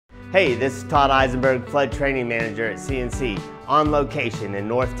Hey, this is Todd Eisenberg, Flood Training Manager at CNC, on location in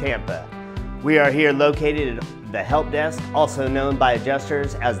North Tampa. We are here located at the Help Desk, also known by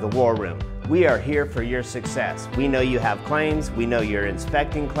adjusters as the War Room. We are here for your success. We know you have claims, we know you're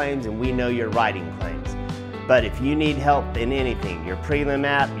inspecting claims, and we know you're writing claims. But if you need help in anything, your prelim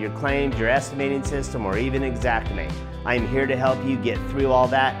app, your claims, your estimating system, or even Xactimate, I'm here to help you get through all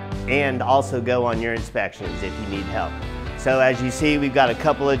that and also go on your inspections if you need help. So as you see, we've got a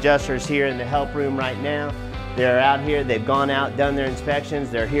couple adjusters here in the help room right now. They're out here, they've gone out, done their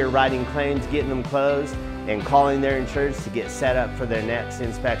inspections, they're here writing claims, getting them closed, and calling their insureds to get set up for their next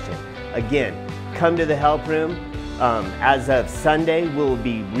inspection. Again, come to the help room. As of Sunday, we'll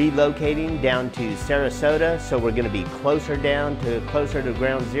be relocating down to Sarasota, so we're gonna be closer to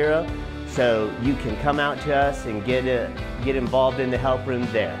ground zero, so you can come out to us and get involved in the help room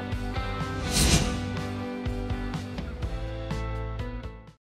there.